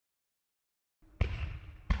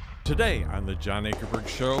Today on the John Ankerberg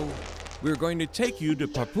Show, we're going to take you to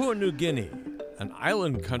Papua New Guinea, an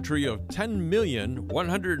island country of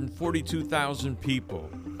 10,142,000 people.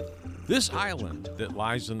 This island that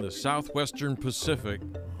lies in the southwestern Pacific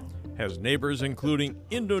has neighbors including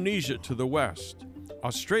Indonesia to the west,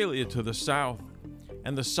 Australia to the south,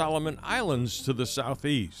 and the Solomon Islands to the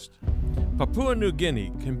southeast. Papua New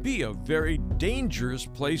Guinea can be a very dangerous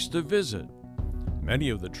place to visit. Many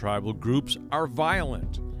of the tribal groups are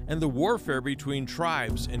violent, and the warfare between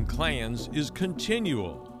tribes and clans is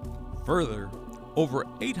continual. Further, over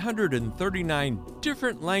 839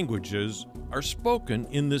 different languages are spoken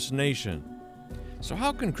in this nation. So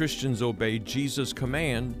how can Christians obey Jesus'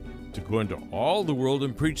 command to go into all the world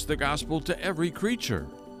and preach the gospel to every creature?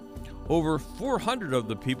 Over 400 of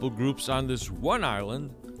the people groups on this one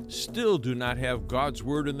island still do not have God's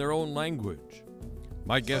word in their own language.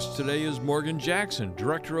 My guest today is Morgan Jackson,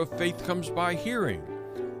 director of Faith Comes by Hearing,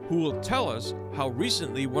 who will tell us how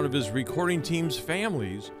recently one of his recording team's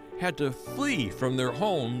families had to flee from their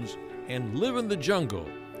homes and live in the jungle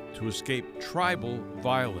to escape tribal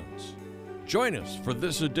violence. Join us for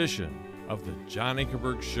this edition of the John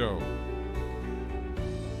Ankerberg Show.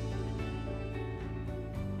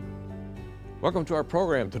 Welcome to our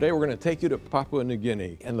program. Today we're going to take you to Papua New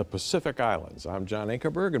Guinea and the Pacific Islands. I'm John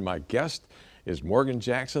Ankerberg, and my guest is Morgan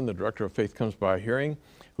Jackson, the director of Faith Comes by Hearing,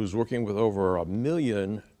 who's working with over 1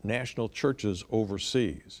 million national churches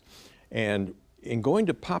overseas. And in going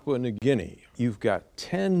to Papua New Guinea, you've got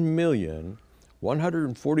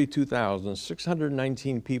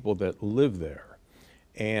 10,142,619 people that live there.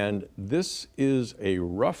 And this is a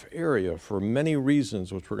rough area for many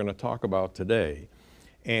reasons, which we're going to talk about today.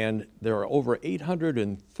 And there are over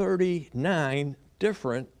 839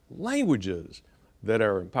 different languages that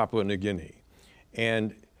are in Papua New Guinea.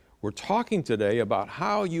 And we're talking today about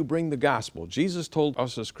how you bring the gospel. Jesus told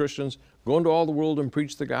us as Christians, go into all the world and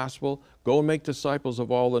preach the gospel, go and make disciples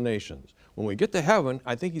of all the nations. When we get to heaven,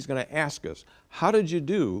 I think he's going to ask us, how did you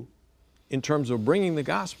do in terms of bringing the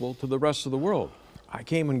gospel to the rest of the world? I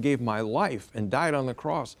came and gave my life and died on the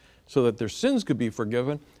cross so that their sins could be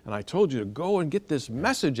forgiven, and I told you to go and get this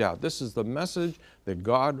message out. This is the message that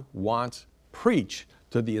God wants preached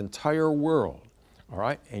to the entire world, all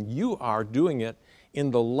right? And you are doing it in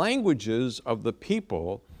the languages of the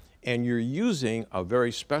people, and you're using a very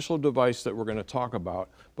special device that we're going to talk about.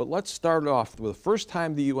 But let's start off with the first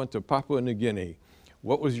time that you went to Papua New Guinea.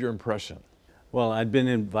 What was your impression? Well, I'd been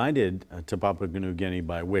invited to Papua New Guinea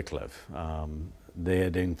by Wycliffe. They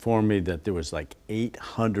had informed me that there was like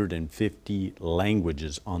 850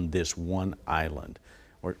 languages on this one island,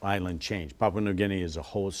 or island chain. Papua New Guinea is a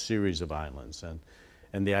whole series of islands.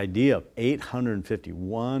 And the idea of 850,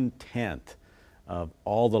 1/10 of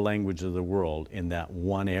all the languages of the world in that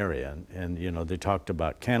one area. And you know, they talked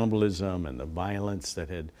about cannibalism and the violence that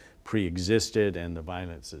had pre-existed and the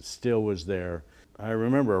violence that still was there. I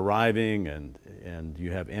remember arriving, and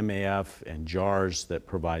you have MAF and JARS that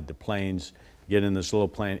provide the planes. Get in this little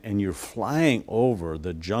plane and you're flying over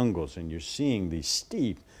the jungles, and you're seeing these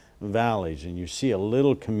steep valleys, and you see a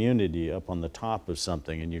little community up on the top of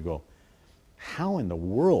something, and you go, how in the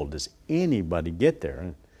world does anybody get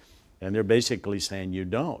there? And they're basically saying you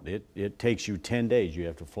don't. It takes you 10 days. You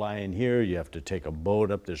have to fly in here, you have to take a boat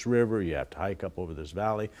up this river, you have to hike up over this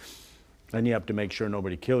valley, and you have to make sure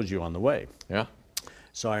nobody kills you on the way. Yeah.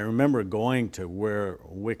 So I remember going to where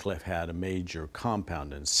Wycliffe had a major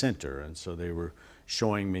compound and center, and so they were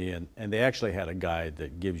showing me, and they actually had a guide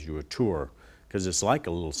that gives you a tour, because it's like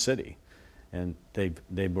a little city. And they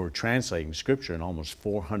were translating scripture in almost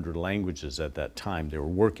 400 languages at that time they were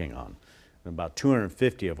working on. And about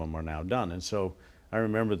 250 of them are now done. And so I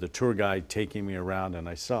remember the tour guide taking me around, and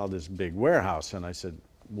I saw this big warehouse, and I said,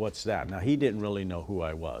 what's that? Now, he didn't really know who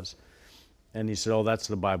I was. And he said, oh, that's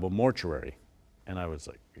the Bible mortuary. And I was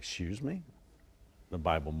like, excuse me? The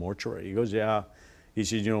Bible mortuary? He goes, yeah. He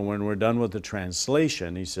said, you know, when we're done with the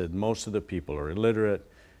translation, he said, most of the people are illiterate,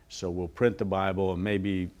 so we'll print the Bible, and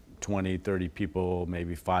maybe 20, 30 people,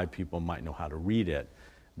 maybe 5 people might know how to read it.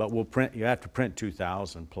 But we'll print, you have to print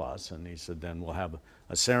 2,000 plus. And he said, then we'll have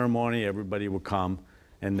a ceremony, everybody will come,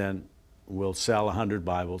 and then we'll sell 100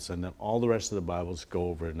 Bibles, and then all the rest of the Bibles go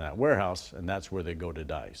over in that warehouse, and that's where they go to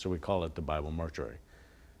die. So we call it the Bible mortuary.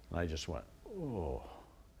 And I just went, oh.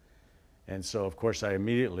 And so, of course, I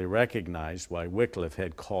immediately recognized why Wycliffe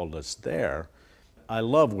had called us there. I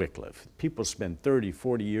love Wycliffe. People spend 30,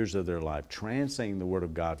 40 years of their life translating the Word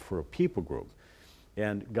of God for a people group.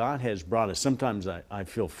 And God has brought us, sometimes I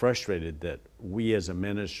feel frustrated that we as a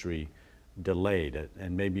ministry delayed it,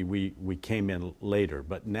 and maybe we came in later.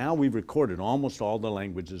 But now we've recorded almost all the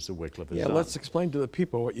languages that Wycliffe has done. Let's explain to the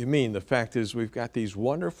people what you mean. The fact is we've got these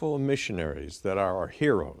wonderful missionaries that are our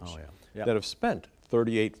heroes that have spent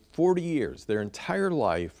 38, 40 years, their entire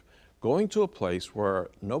life, going to a place where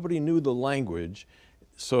nobody knew the language,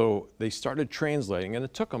 so they started translating, and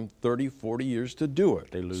it took them 30, 40 years to do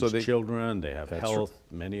it. They lose children, they have health,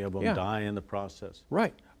 many of them die in the process.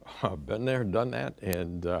 Right. I've been there, done that,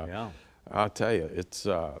 and I'll tell you,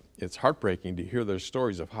 it's heartbreaking to hear their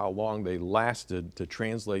stories of how long they lasted to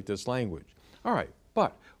translate this language. All right,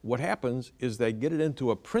 but what happens is they get it into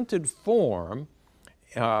a printed form,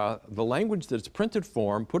 the language that's printed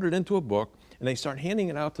form, put it into a book, and they start handing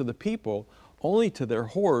it out to the people, only to their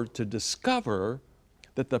horror to discover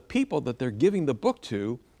that the people that they're giving the book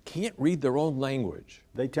to can't read their own language.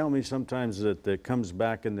 They tell me sometimes that it comes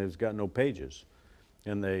back and there's got no pages.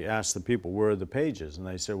 And they ask the people, where are the pages? And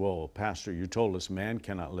they say, well, Pastor, you told us man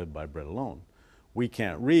cannot live by bread alone. We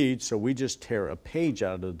can't read, so we just tear a page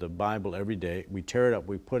out of the Bible every day. We tear it up,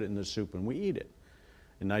 we put it in the soup, and we eat it.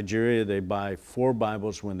 In Nigeria, they buy 4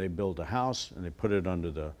 Bibles when they build a house, and they put it under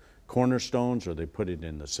the cornerstones, or they put it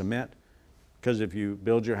in the cement. Because if you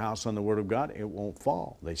build your house on the Word of God, it won't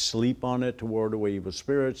fall. They sleep on it to ward away evil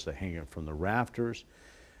spirits. They hang it from the rafters.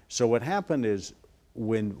 So what happened is,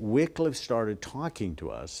 when Wycliffe started talking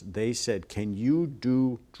to us, they said, can you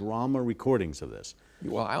do drama recordings of this?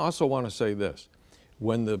 Well, I also want to say this.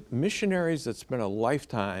 When the missionaries that spent a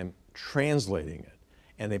lifetime translating it,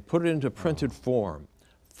 and they put it into printed form,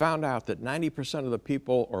 found out that 90% of the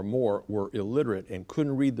people or more were illiterate and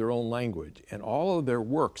couldn't read their own language, and all of their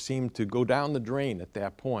work seemed to go down the drain at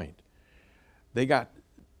that point, they got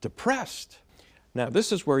depressed. Now,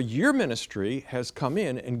 this is where your ministry has come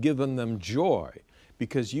in and given them joy,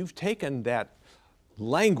 because you've taken that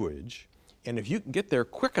language, and if you can get there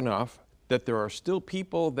quick enough that there are still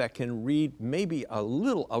people that can read maybe a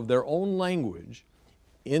little of their own language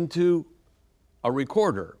into a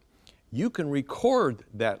recorder, you can record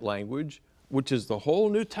that language, which is the whole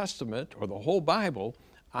New Testament or the whole Bible,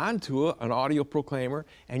 onto an audio proclaimer,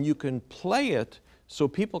 and you can play it so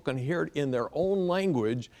people can hear it in their own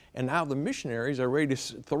language, and now the missionaries are ready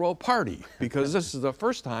to throw a party, because this is the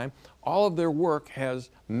first time all of their work has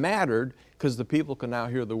mattered, because the people can now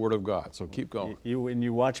hear the Word of God. So keep going. When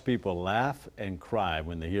you watch people laugh and cry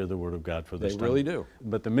when they hear the Word of God for this time. They really do.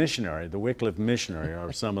 But the missionary, the Wycliffe missionary,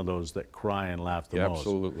 are some of those that cry and laugh the most.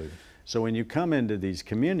 Absolutely. So when you come into these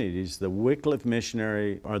communities, the Wycliffe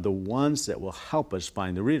missionary are the ones that will help us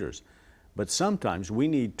find the readers. But sometimes we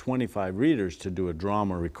need 25 readers to do a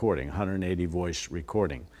drama recording, 180 voice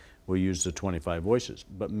recording. We'll use the 25 voices.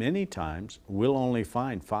 But many times we'll only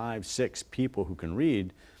find 5, 6 people who can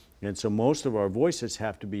read, and so most of our voices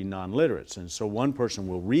have to be non-literates. And so one person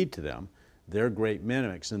will read to them. They're great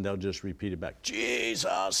mimics, and they'll just repeat it back. Jesus,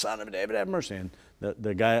 Son of David, have mercy. And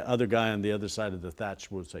the other guy on the other side of the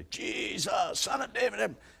thatch will say, Jesus, Son of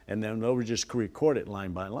David, and then they'll just record it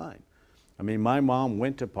line by line. I mean, my mom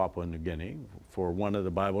went to Papua New Guinea for one of the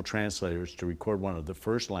Bible translators to record one of the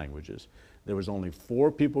first languages. There was only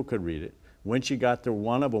 4 people could read it. When she got there,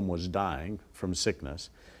 one of them was dying from sickness.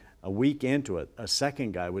 A week into it, a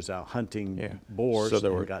second guy was out hunting boars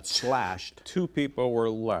and got slashed. 2 people were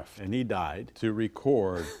left. And he died. To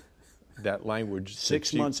record that language.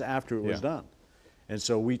 6 months after it was done. And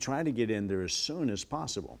so we try to get in there as soon as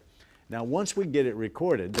possible. Now, once we get it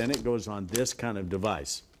recorded, then it goes on this kind of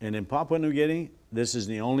device. And in Papua New Guinea, this is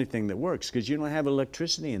the only thing that works, because you don't have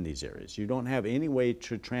electricity in these areas. You don't have any way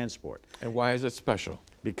to transport. And why is it special?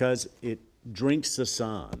 Because it drinks the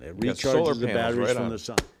sun. It recharges the batteries from the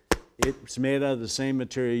sun. It's made out of the same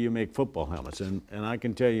material you make football helmets. And I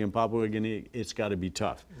can tell you, in Papua New Guinea, it's got to be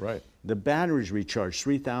tough. Right. The batteries recharge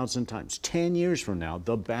 3,000 times. 10 years from now,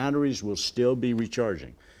 the batteries will still be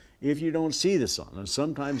recharging. If you don't see the sun, and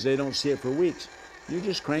sometimes they don't see it for weeks, you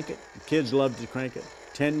just crank it. The kids love to crank it.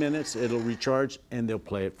 10 minutes, it'll recharge, and they'll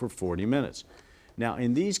play it for 40 minutes. Now,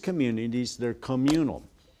 in these communities, they're communal.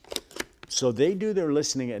 So they do their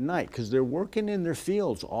listening at night, because they're working in their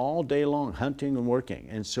fields all day long, hunting and working.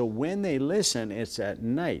 And so when they listen, it's at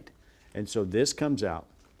night. And so this comes out.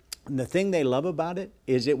 And the thing they love about it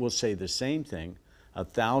is it will say the same thing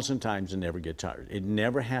 1,000 times and never get tired. It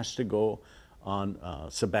never has to go on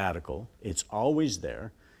sabbatical. It's always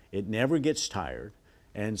there. It never gets tired.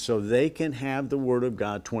 And so they can have the Word of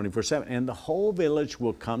God 24/7. And the whole village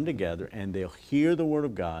will come together and they'll hear the Word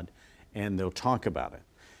of God and they'll talk about it.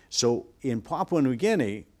 So in Papua New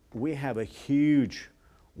Guinea, we have a huge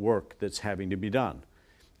work that's having to be done.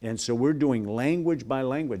 And so we're doing language by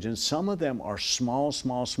language. And some of them are small,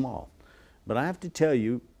 small, small. But I have to tell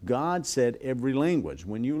you, God said every language.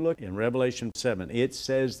 When you look in Revelation 7, it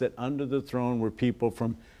says that under the throne were people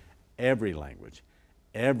from every language,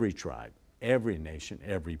 every tribe, every nation,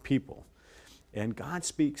 every people. And God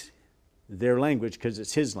speaks their language because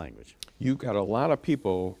it's His language. You've got a lot of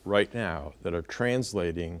people right now that are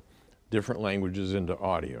translating different languages into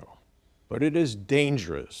audio. But it is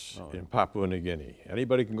dangerous in Papua New Guinea.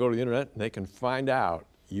 Anybody can go to the internet and they can find out.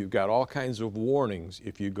 You've got all kinds of warnings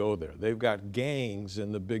if you go there. They've got gangs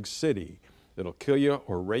in the big city that'll kill you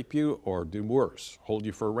or rape you or do worse, hold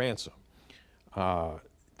you for ransom.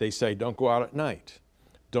 They say don't go out at night.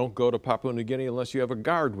 Don't go to Papua New Guinea unless you have a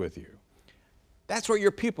guard with you. That's where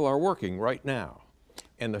your people are working right now.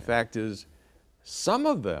 And the fact is, some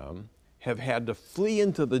of them have had to flee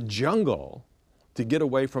into the jungle to get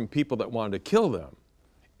away from people that wanted to kill them,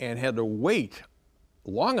 and had to wait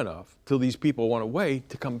long enough till these people went away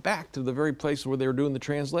to come back to the very place where they were doing the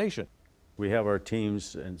translation. We have our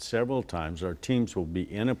teams, and several times our teams will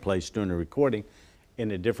be in a place doing a recording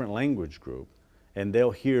in a different language group, and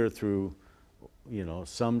they'll hear through,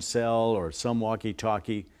 some cell or some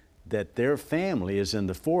walkie-talkie that their family is in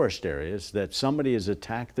the forest areas, that somebody has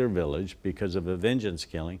attacked their village because of a vengeance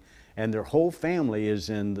killing, and their whole family is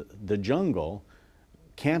in the jungle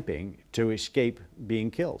camping to escape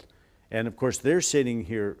being killed. And of course, they're sitting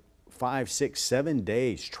here 5, 6, 7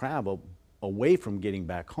 days travel away from getting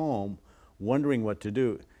back home, wondering what to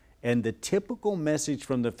do. And the typical message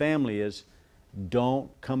from the family is, don't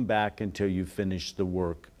come back until you finish the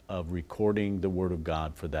work of recording the Word of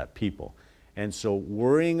God for that people. And so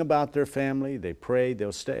worrying about their family, they pray,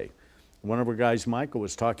 they'll stay. One of our guys, Michael,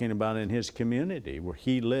 was talking about in his community where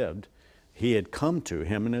he lived, he had come to,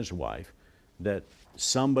 him and his wife, that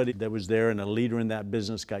somebody that was there and a leader in that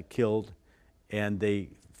business got killed, and they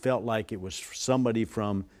felt like it was somebody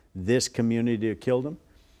from this community who killed him.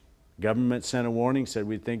 Government sent a warning, said,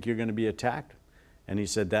 we think you're going to be attacked. And he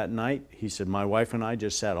said that night, he said, my wife and I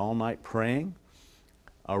just sat all night praying.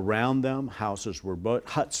 Around them, huts were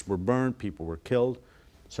burned, people were killed.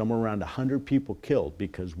 Somewhere around 100 people killed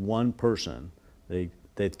because one person, they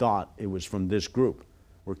thought it was from this group,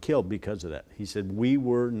 were killed because of that. He said, we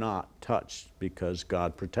were not touched because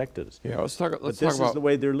God protected us. Yeah, let's talk this about is the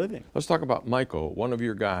way they're living. Let's talk about Michael, one of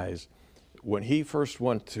your guys. When he first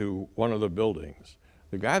went to one of the buildings,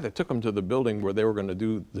 the guy that took him to the building where they were going to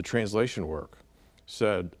do the translation work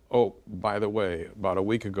said, oh, by the way, about a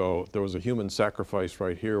week ago, there was a human sacrifice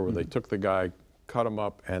right here where they took the guy, cut him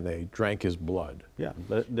up, and they drank his blood. Yeah,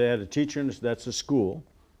 but they had a teacher, that's a school.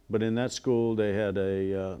 But in that school, they had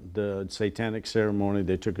the satanic ceremony.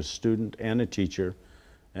 They took a student and a teacher,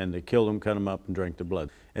 and they killed them, cut them up, and drank the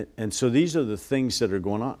blood. And so these are the things that are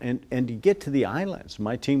going on. And to get to the islands,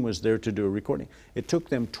 my team was there to do a recording. It took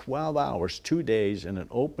them 12 hours, 2 days in an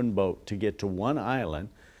open boat to get to one island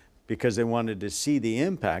because they wanted to see the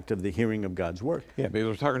impact of the hearing of God's word. Yeah, because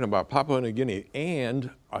we're talking about Papua New Guinea and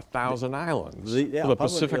 1,000 islands, the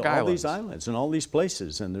Pacific Islands. All these islands and all these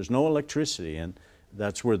places, and there's no electricity. And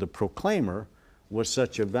that's where the proclaimer was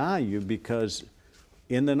such a value, because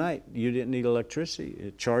in the night you didn't need electricity.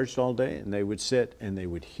 It charged all day, and they would sit and they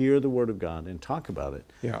would hear the Word of God and talk about it.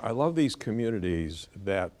 Yeah, I love these communities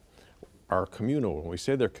that are communal. When we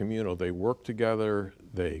say they're communal, they work together,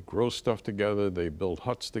 they grow stuff together, they build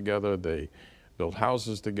huts together, they build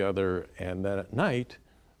houses together, and then at night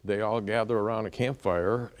they all gather around a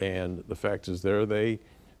campfire, and the fact is there they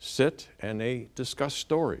sit and they discuss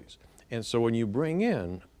stories. And so when you bring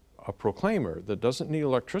in a proclaimer that doesn't need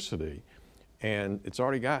electricity, and it's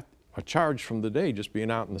already got a charge from the day just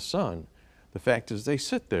being out in the sun, the fact is they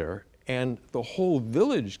sit there and the whole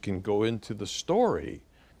village can go into the story,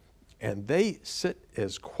 and they sit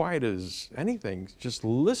as quiet as anything, just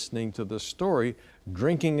listening to the story,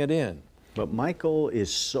 drinking it in. But Michael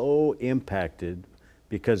is so impacted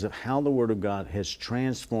because of how the Word of God has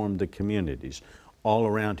transformed the communities all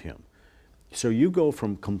around him. So you go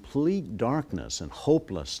from complete darkness and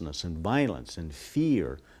hopelessness and violence and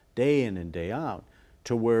fear day in and day out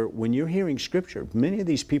to where when you're hearing Scripture, many of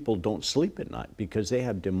these people don't sleep at night because they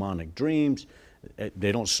have demonic dreams.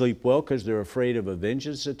 They don't sleep well because they're afraid of a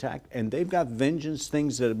vengeance attack. And they've got vengeance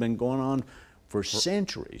things that have been going on for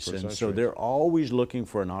centuries. So they're always looking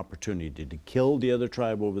for an opportunity to kill the other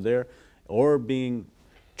tribe over there or being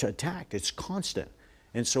attacked. It's constant.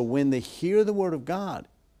 And so when they hear the Word of God,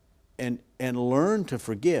 and learn to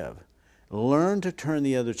forgive, learn to turn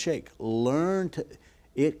the other cheek,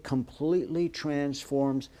 it completely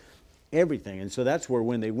transforms everything. And so that's where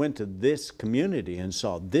when they went to this community and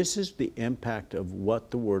saw this is the impact of what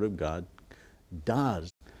the Word of God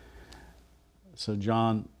does. So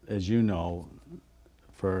John, as you know,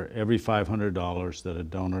 for every $500 that a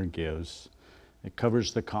donor gives. It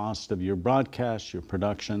covers the cost of your broadcast, your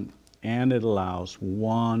production, and it allows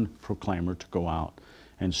one proclaimer to go out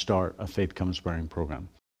and start a Faith Comes Bearing program.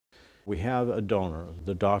 We have a donor,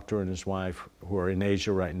 the doctor and his wife, who are in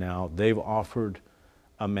Asia right now. They've offered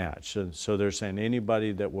a match. And so they're saying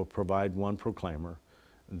anybody that will provide one proclaimer,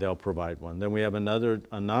 they'll provide one. Then we have another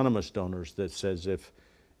anonymous donors that says if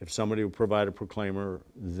somebody will provide a proclaimer,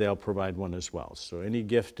 they'll provide one as well. So any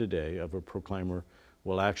gift today of a proclaimer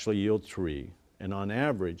will actually yield 3. And on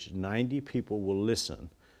average, 90 people will listen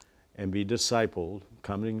and be discipled,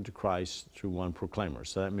 coming to Christ through one proclaimer.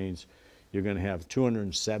 So that means you're going to have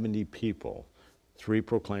 270 people, 3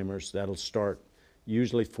 proclaimers. That'll start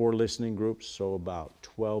usually 4 listening groups, so about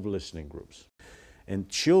 12 listening groups. And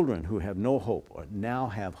children who have no hope now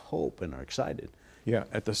have hope and are excited. Yeah,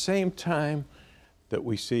 at the same time that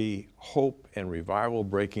we see hope and revival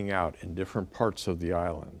breaking out in different parts of the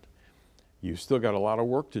island, you've still got a lot of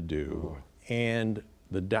work to do. And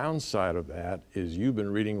the downside of that is you've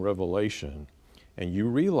been reading Revelation and you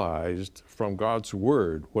realized from God's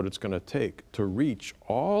Word what it's going to take to reach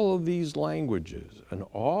all of these languages and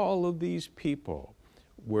all of these people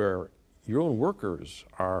where your own workers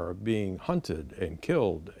are being hunted and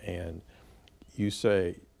killed. And you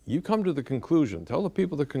say, you come to the conclusion, tell the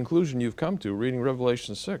people the conclusion you've come to reading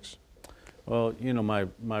Revelation 6. Well, you know,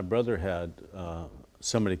 my brother had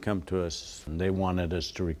somebody come to us and they wanted us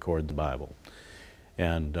to record the Bible.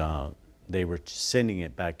 And they were sending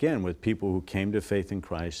it back in with people who came to faith in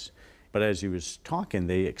Christ. But as he was talking,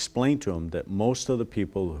 they explained to him that most of the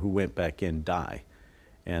people who went back in die.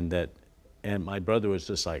 And my brother was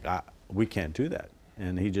just like, we can't do that.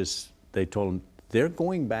 And they told him, they're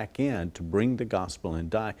going back in to bring the gospel and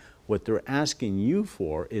die. What they're asking you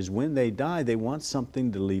for is when they die, they want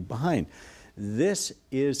something to leave behind. This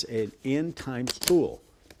is an end time tool.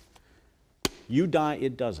 You die,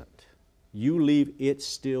 it doesn't. You leave, it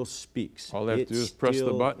still speaks. All they have to do is press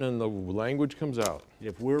the button and the language comes out.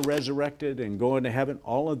 If we're resurrected and going to heaven,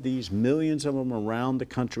 all of these millions of them around the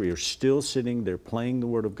country are still sitting there playing the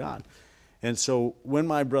Word of God. And so when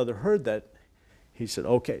my brother heard that, he said,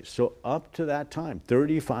 okay, so up to that time,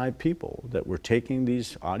 35 people that were taking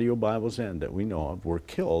these audio Bibles in that we know of were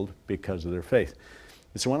killed because of their faith.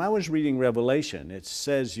 And so when I was reading Revelation, it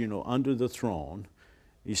says, you know, under the throne,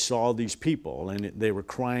 he saw these people and they were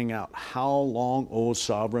crying out, how long, O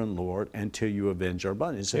sovereign Lord, until you avenge our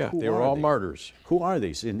blood? He said, they were all martyrs. Who are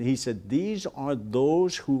these? And he said, these are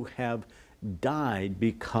those who have died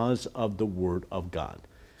because of the Word of God.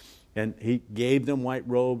 And he gave them white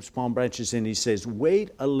robes, palm branches, and he says,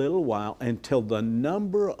 wait a little while until the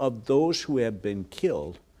number of those who have been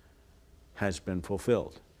killed has been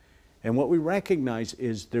fulfilled. And what we recognize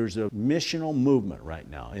is there's a missional movement right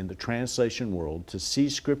now in the translation world to see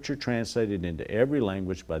Scripture translated into every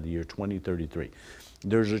language by the year 2033.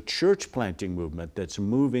 There's a church planting movement that's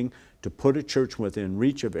moving to put a church within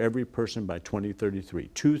reach of every person by 2033,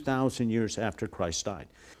 2,000 years after Christ died.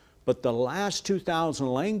 But the last 2,000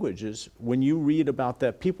 languages, when you read about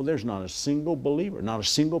that people, there's not a single believer, not a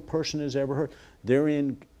single person has ever heard. They're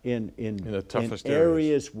in the toughest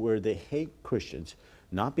areas where they hate Christians,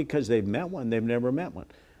 not because they've met one, they've never met one.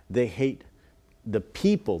 They hate the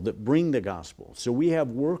people that bring the gospel. So we have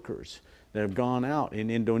workers that have gone out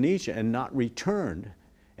in Indonesia and not returned.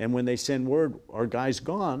 And when they send word, our guy's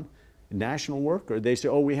gone, national worker, they say,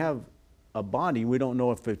 oh, we have a body, we don't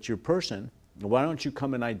know if it's your person. Why don't you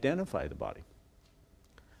come and identify the body?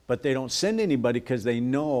 But they don't send anybody because they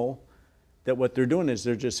know that what they're doing is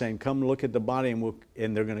they're just saying, come look at the body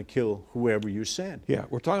and they're going to kill whoever you send. Yeah,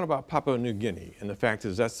 we're talking about Papua New Guinea, and the fact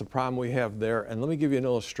is that's the problem we have there. And let me give you an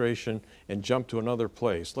illustration and jump to another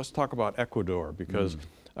place. Let's talk about Ecuador, because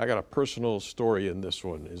I got a personal story in this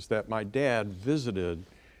one, is that my dad visited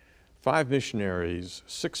 5 missionaries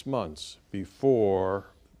 6 months before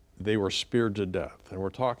they were speared to death. And we're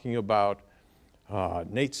talking about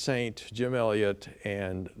Nate Saint, Jim Elliott,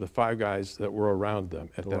 and the 5 guys that were around them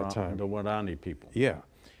at that time. The Warani people. Yeah.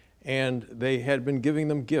 And they had been giving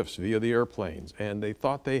them gifts via the airplanes, and they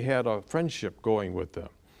thought they had a friendship going with them.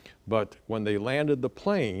 But when they landed the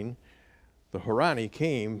plane, the Huaorani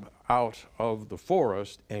came out of the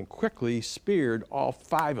forest and quickly speared all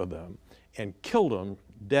 5 of them and killed them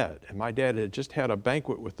dead. And my dad had just had a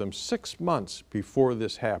banquet with them 6 months before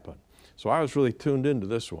this happened. So I was really tuned into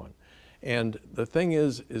this one. And the thing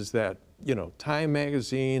is that, you know, Time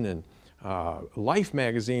magazine and Life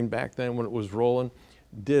magazine back then when it was rolling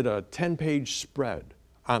did a 10-page spread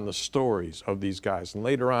on the stories of these guys. And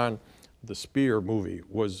later on, the Spear movie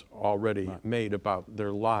was already made about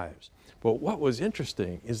their lives. But what was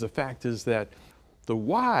interesting is the fact is that the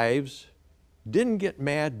wives didn't get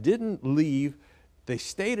mad, didn't leave. They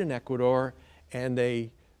stayed in Ecuador, and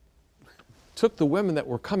they took the women that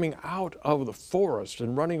were coming out of the forest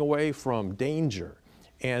and running away from danger,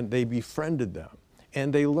 and they befriended them,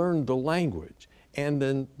 and they learned the language. And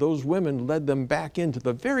then those women led them back into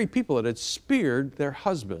the very people that had speared their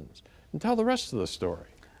husbands. And tell the rest of the story.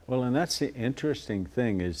 Well, and that's the interesting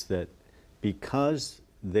thing, is that because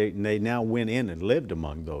they now went in and lived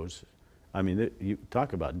among those, I mean, you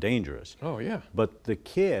talk about dangerous. Oh, yeah. But the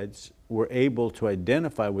kids were able to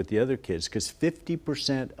identify with the other kids, because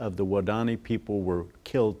 50% of the Waodani people were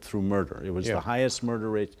killed through murder. It was the highest murder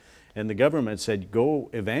rate. And the government said, go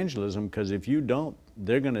evangelism, because if you don't,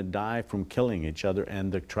 they're going to die from killing each other and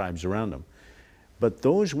the tribes around them. But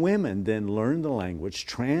those women then learned the language,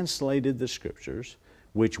 translated the scriptures,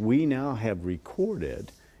 which we now have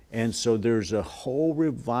recorded. And so there's a whole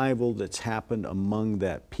revival that's happened among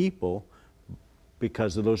that people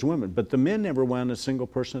because of those women. But the men never won a single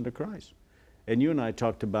person to Christ. And you and I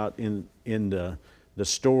talked about in the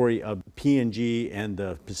story of PNG and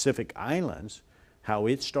the Pacific Islands, how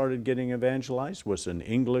it started getting evangelized was an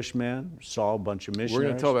Englishman, saw a bunch of missionaries. We're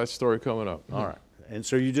going to tell that story coming up. All right. And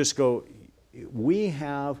so you just go, we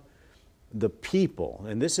have the people,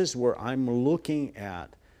 and this is where I'm looking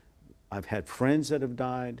at. I've had friends that have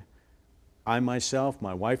died. I myself,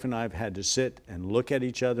 my wife and I have had to sit and look at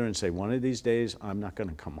each other and say, one of these days, I'm not going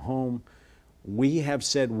to come home. We have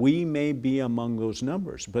said we may be among those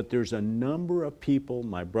numbers, but there's a number of people.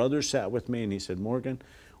 My brother sat with me and he said, Morgan,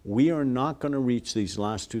 we are not going to reach these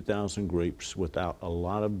last 2,000 groups without a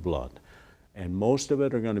lot of blood. And most of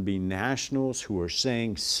it are going to be nationals who are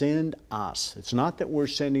saying, send us. It's not that we're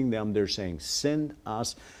sending them, they're saying, send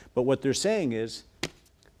us. But what they're saying is,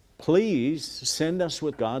 please send us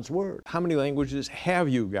with God's word. How many languages have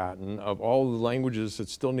you gotten of all the languages that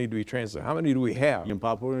still need to be translated? How many do we have? In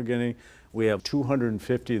Papua New Guinea, we have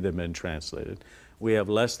 250 that have been translated. We have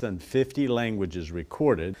less than 50 languages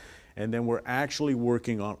recorded. And then we're actually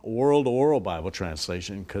working on oral Bible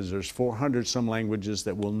translation, because there's 400 some languages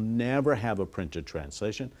that will never have a printed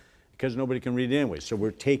translation because nobody can read it anyway. So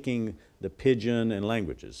we're taking the pidgin and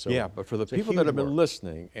languages. So yeah, but for the people that have been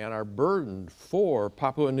listening and are burdened for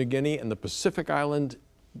Papua New Guinea and the Pacific Island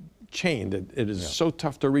chain, that it is so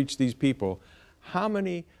tough to reach these people, how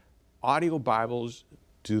many audio Bibles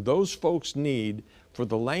do those folks need for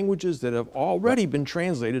the languages that have already been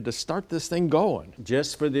translated to start this thing going?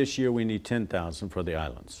 Just for this year, we need 10,000 for the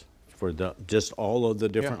islands. For just all of the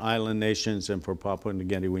different island nations, and for Papua New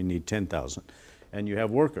Guinea, we need 10,000. And you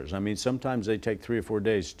have workers. I mean, sometimes they take 3 or 4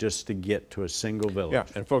 days just to get to a single village. Yeah,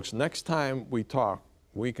 and folks, next time we talk,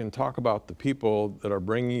 we can talk about the people that are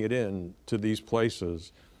bringing it in to these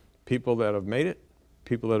places, people that have made it,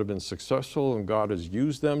 people that have been successful and God has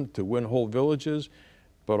used them to win whole villages,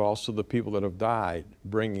 but also the people that have died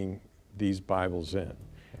bringing these Bibles in.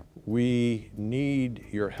 We need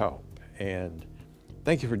your help, and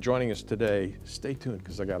thank you for joining us today. Stay tuned,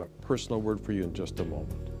 because I got a personal word for you in just a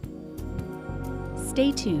moment.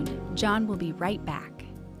 Stay tuned. John will be right back.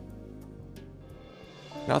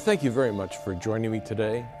 Now, thank you very much for joining me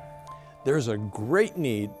today. There's a great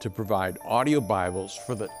need to provide audio Bibles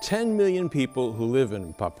for the 10 million people who live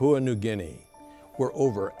in Papua New Guinea, where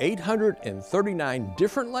over 839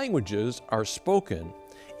 different languages are spoken,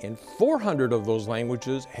 and 400 of those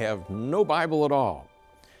languages have no Bible at all.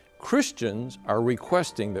 Christians are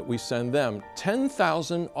requesting that we send them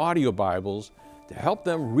 10,000 audio Bibles to help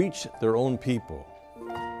them reach their own people.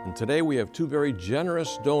 And today we have 2 very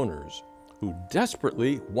generous donors who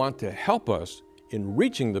desperately want to help us in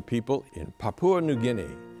reaching the people in Papua New Guinea.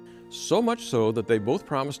 So much so that they both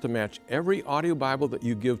promised to match every audio Bible that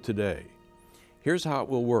you give today. Here's how it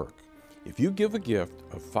will work. If you give a gift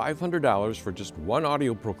of $500 for just 1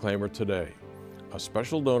 audio proclaimer today, a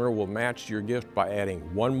special donor will match your gift by adding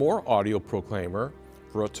 1 more audio proclaimer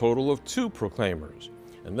for a total of 2 proclaimers.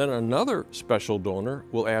 And then another special donor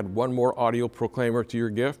will add 1 more audio proclaimer to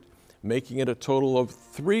your gift, making it a total of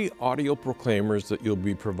 3 audio proclaimers that you'll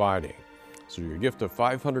be providing. So your gift of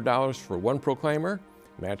 $500 for 1 proclaimer,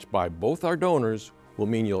 matched by both our donors, will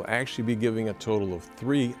mean you'll actually be giving a total of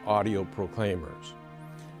 3 audio proclaimers.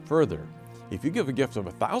 Further, if you give a gift of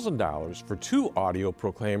 $1,000 for 2 audio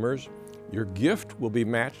proclaimers, your gift will be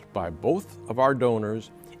matched by both of our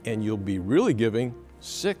donors, and you'll be really giving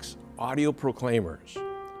 6 audio proclaimers.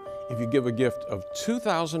 If you give a gift of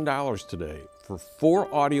 $2,000 today for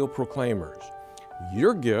 4 audio proclaimers,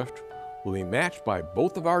 your gift will be matched by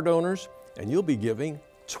both of our donors, and you'll be giving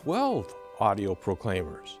 12 audio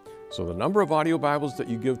proclaimers. So the number of audio Bibles that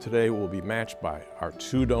you give today will be matched by our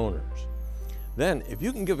 2 donors. Then, if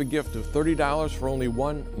you can give a gift of $30 for only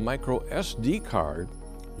one micro SD card,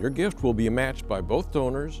 your gift will be matched by both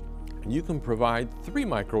donors, and you can provide 3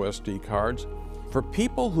 micro SD cards for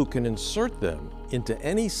people who can insert them into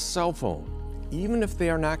any cell phone, even if they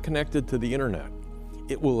are not connected to the internet.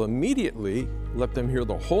 It will immediately let them hear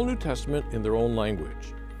the whole New Testament in their own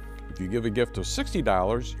language. If you give a gift of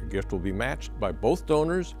 $60, your gift will be matched by both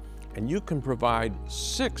donors, and you can provide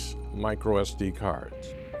 6 micro SD cards.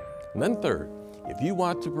 And then third, if you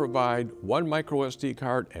want to provide 1 micro SD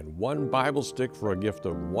card and 1 Bible stick for a gift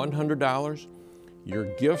of $100, your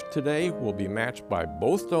gift today will be matched by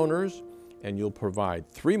both donors, and you'll provide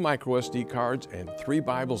 3 micro SD cards and 3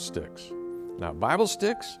 Bible sticks. Now, Bible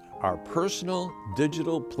sticks are personal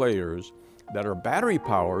digital players that are battery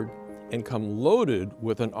powered and come loaded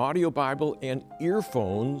with an audio Bible and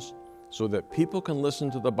earphones so that people can listen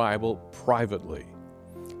to the Bible privately.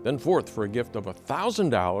 Then fourth, for a gift of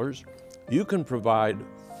 $1,000, you can provide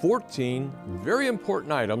 14 very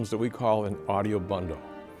important items that we call an audio bundle.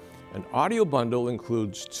 An audio bundle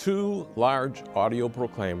includes 2 large audio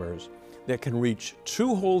proclaimers that can reach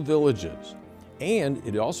 2 whole villages, and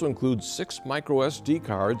it also includes 6 micro SD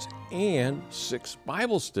cards and 6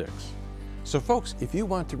 Bible sticks. So folks, if you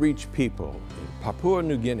want to reach people in Papua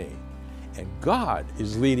New Guinea, and God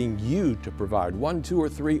is leading you to provide 1, 2, or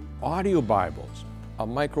 3 audio Bibles, a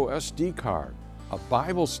micro SD card, a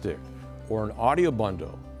Bible stick, or an audio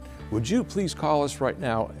bundle, would you please call us right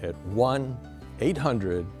now at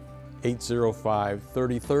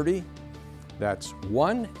 1-800-805-3030? That's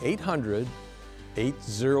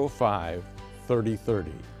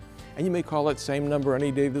 1-800-805-3030. And you may call that same number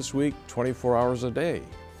any day this week, 24 hours a day.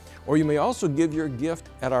 Or you may also give your gift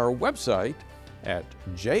at our website at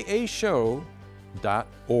jashow.org.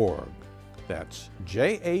 That's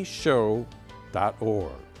jashow.org.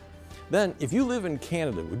 Then, if you live in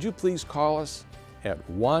Canada, would you please call us at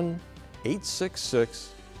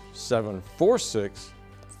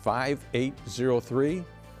 1-866-746-5803.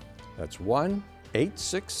 That's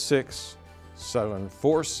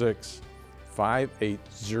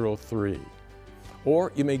 1-866-746-5803.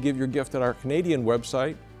 Or you may give your gift at our Canadian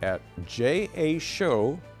website at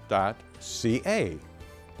jashow.ca.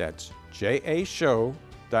 That's jashow.ca.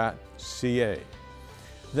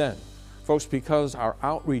 Then, folks, because our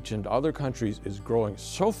outreach into other countries is growing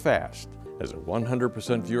so fast, as a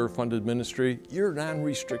 100% viewer-funded ministry, your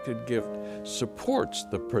non-restricted gift supports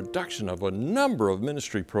the production of a number of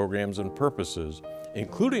ministry programs and purposes,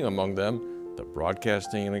 including among them the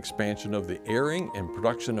broadcasting and expansion of the airing and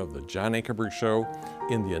production of the John Ankerberg Show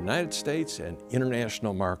in the United States and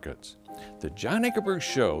international markets. The John Ankerberg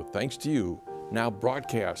Show, thanks to you, now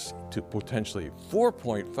broadcasts to potentially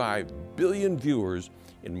 4.5 billion viewers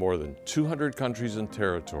in more than 200 countries and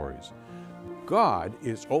territories. God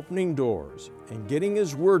is opening doors and getting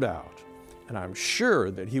His word out, and I'm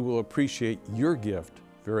sure that He will appreciate your gift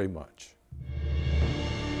very much.